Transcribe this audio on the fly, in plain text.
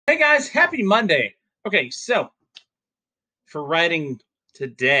guys, happy Monday. Okay, so for writing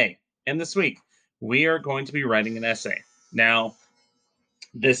today and this week, we are going to be writing an essay. Now,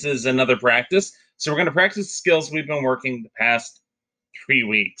 this is another practice. So we're going to practice the skills we've been working the past 3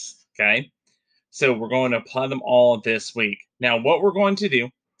 weeks. Okay. So we're going to apply them all this week. Now, what we're going to do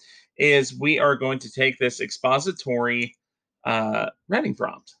is we are going to take this expository writing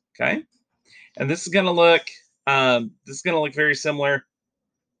prompt. Okay. And this is going to look very similar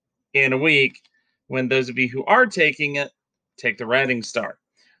in a week when those of you who are taking it take the writing star.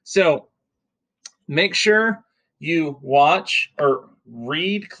 So make sure you watch or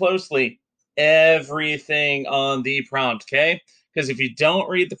read closely everything on the prompt, okay? Because if you don't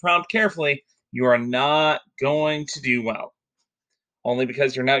read the prompt carefully, you are not going to do well. Only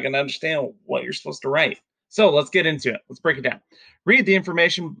because you're not going to understand what you're supposed to write. So let's get into it. Let's break it down. Read the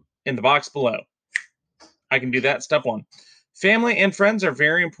information in the box below. I can do that. Step 1. Family and friends are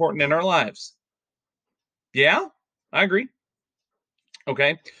very important in our lives. Yeah, I agree.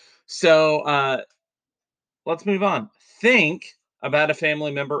 Okay, so let's move on. Think about a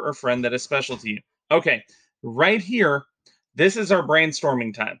family member or friend that is special to you. Okay, right here, this is our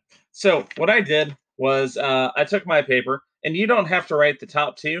brainstorming time. So what I did was I took my paper, and you don't have to write the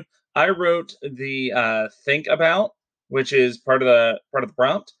top two. I wrote the think about, which is part of the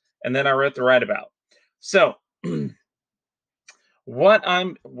prompt, and then I wrote the write about. So what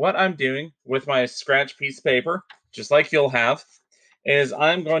I'm doing with my scratch piece of paper, just like you'll have, is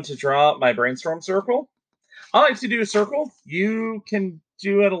I'm going to draw my brainstorm circle. I like to do a circle. You can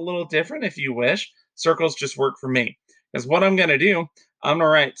do it a little different if you wish. Circles just work for me. Because what I'm going to do, I'm going to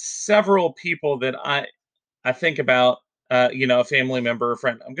write several people that I think about, a family member or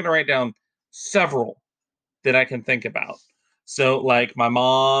friend. I'm going to write down several that I can think about. So, like, my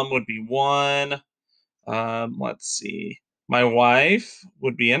mom would be one. Let's see. My wife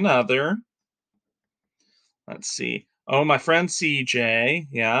would be another. Let's see. Oh, my friend CJ.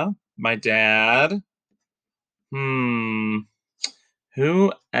 Yeah. My dad. Who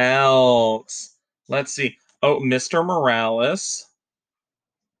else? Let's see. Oh, Mr. Morales.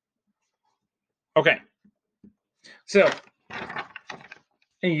 Okay. So,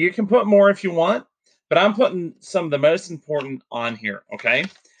 and you can put more if you want, but I'm putting some of the most important on here, okay?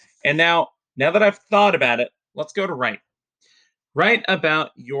 And now that I've thought about it, let's go to write. Write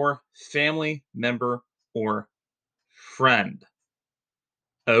about your family member or friend.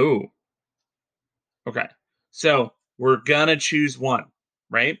 Oh, okay. So we're gonna choose one,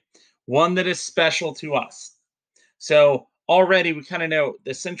 right? One that is special to us. So already we kind of know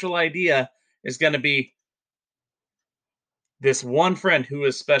the central idea is going to be this one friend who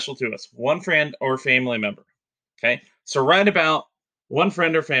is special to us, one friend or family member. Okay. So write about one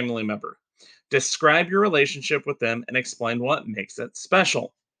friend or family member. Describe your relationship with them and explain what makes it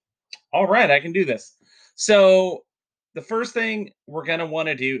special. All right, I can do this. So the first thing we're going to want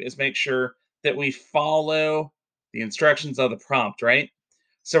to do is make sure that we follow the instructions of the prompt, right?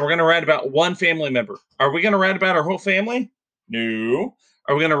 So we're going to write about one family member. Are we going to write about our whole family? No.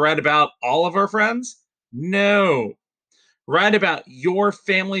 Are we going to write about all of our friends? No. Write about your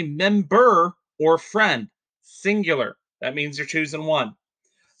family member or friend, singular. That means you're choosing one.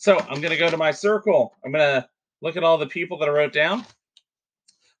 So I'm going to go to my circle. I'm going to look at all the people that I wrote down.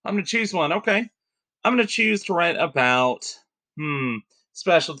 I'm going to choose one. Okay. I'm going to choose to write about,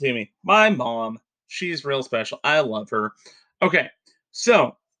 special to me. My mom. She's real special. I love her. Okay.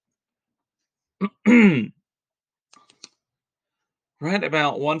 So, write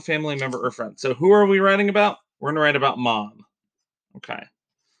about one family member or friend. So, who are we writing about? We're going to write about mom. Okay.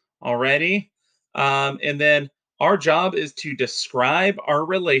 Alrighty. And then our job is to describe our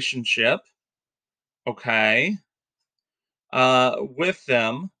relationship. Okay. With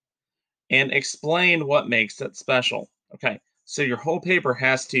them and explain what makes it special. Okay. So, your whole paper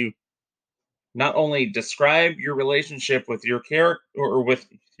has to not only describe your relationship with your character or with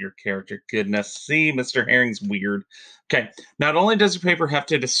your character. Goodness, see, Mr. Herring's weird. Okay, not only does your paper have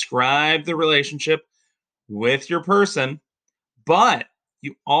to describe the relationship with your person, but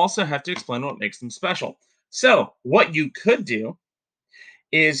you also have to explain what makes them special. So, what you could do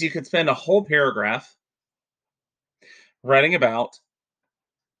is you could spend a whole paragraph writing about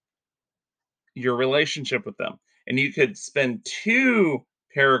your relationship with them, and you could spend 2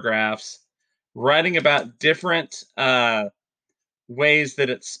 paragraphs writing about different ways that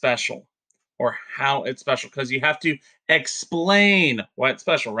it's special or how it's special because you have to explain why it's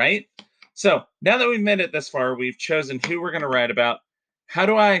special, right? So now that we've made it this far, we've chosen who we're going to write about. How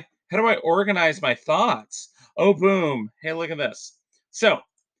do I organize my thoughts? Oh, boom. Hey, look at this. So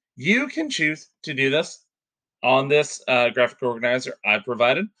you can choose to do this on this graphic organizer I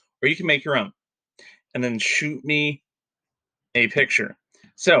provided, or you can make your own and then shoot me a picture.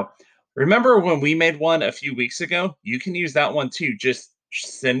 So remember when we made one a few weeks ago? You can use that one too. Just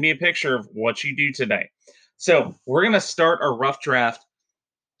send me a picture of what you do today. So we're going to start our rough draft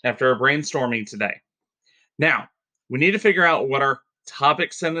after our brainstorming today. Now, we need to figure out what our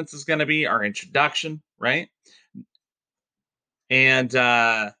topic sentence is going to be, our introduction, right? And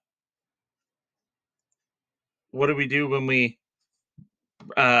what do we do when we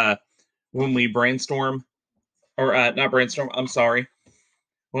brainstorm, or not brainstorm? I'm sorry.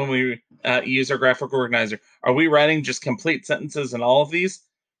 When we use our graphic organizer, are we writing just complete sentences in all of these?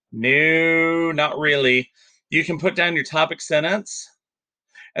 No, not really. You can put down your topic sentence,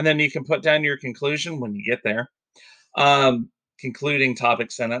 and then you can put down your conclusion when you get there. Concluding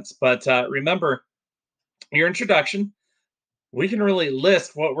topic sentence. But remember, your introduction, we can really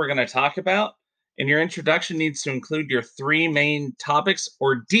list what we're going to talk about, and your introduction needs to include your 3 main topics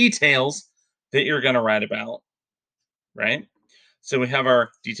or details that you're going to write about, right? So we have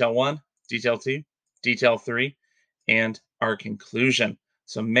our detail 1, detail 2, detail 3, and our conclusion.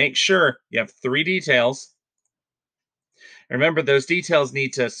 So make sure you have 3 details. Remember, those details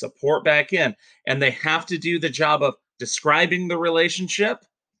need to support back in, and they have to do the job of describing the relationship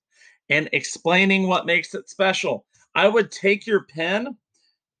and explaining what makes it special. I would take your pen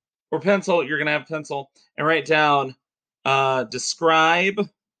or pencil, you're going to have pencil, and write down describe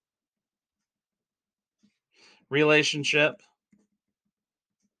relationship.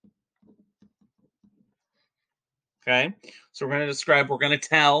 Okay, so we're going to describe, we're going to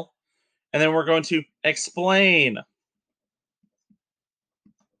tell, and then we're going to explain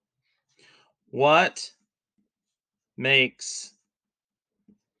what makes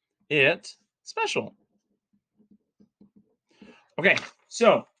it special. Okay,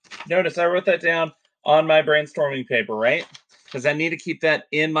 so notice I wrote that down on my brainstorming paper, right? Because I need to keep that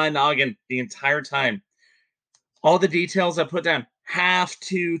in my noggin the entire time. All the details I put down have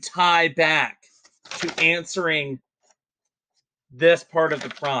to tie back to answering this part of the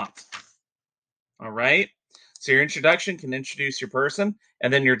prompt. All right? So your introduction can introduce your person,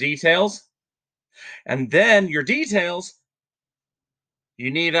 and then your details. And then your details, you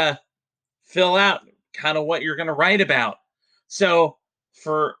need to fill out kind of what you're going to write about. So,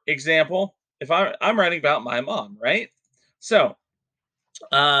 for example, if I'm writing about my mom, right? So,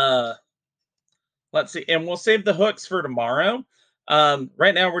 let's see, and we'll save the hooks for tomorrow.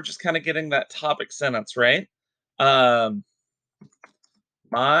 Right now, we're just kind of getting that topic sentence, right? My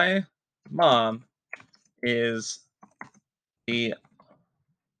mom is the,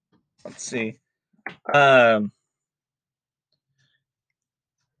 let's see,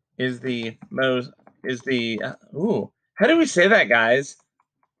 is the most, is the, how do we say that, guys?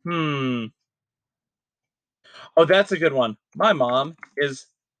 Oh, that's a good one. My mom is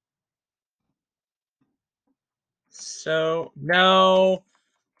so, no,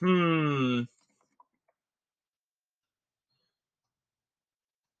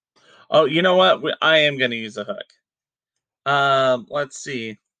 Oh, you know what? I am going to use a hook. Let's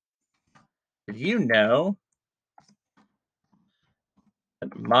see. Did you know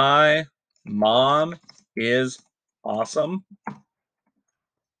that my mom is awesome?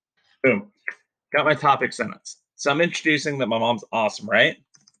 Boom. Got my topic sentence. So I'm introducing that my mom's awesome, right?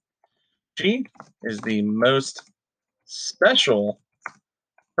 She is the most special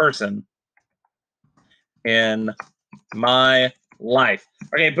person in my life.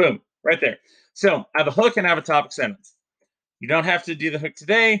 Okay, boom, right there. So I have a hook and I have a topic sentence. You don't have to do the hook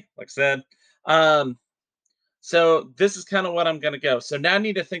today, like I said. So this is kind of what I'm going to go. So now I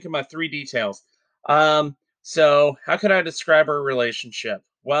need to think of my 3 details. So how could I describe our relationship?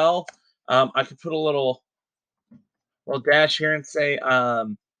 Well, I could put a little dash here and say,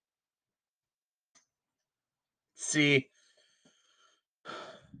 see,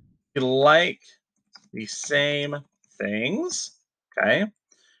 you like the same things. Okay.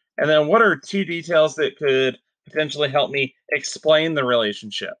 And then what are 2 details that could potentially help me explain the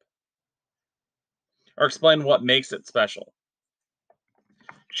relationship or explain what makes it special?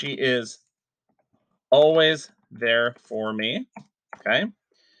 She is always there for me. Okay.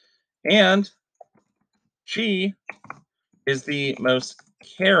 And she is the most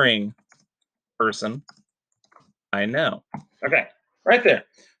caring person I know. Okay, right there.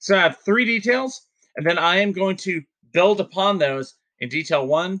 So I have 3 details, and then I am going to build upon those in detail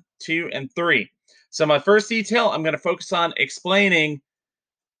 1, 2, and 3. So my first detail, I'm going to focus on explaining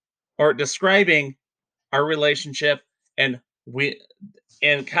or describing our relationship, and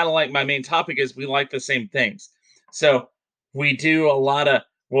kind of like my main topic is we like the same things. So we do a lot of,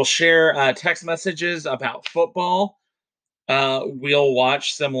 we'll share text messages about football. We'll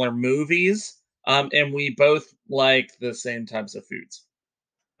watch similar movies, and we both like the same types of foods.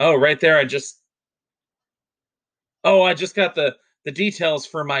 Oh, right there, I just got the details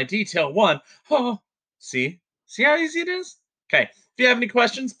for my detail one. Oh, see how easy it is? Okay. If you have any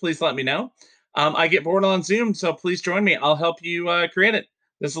questions, please let me know. I get bored on Zoom, so please join me. I'll help you create it.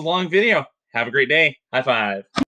 This is a long video. Have a great day. High five.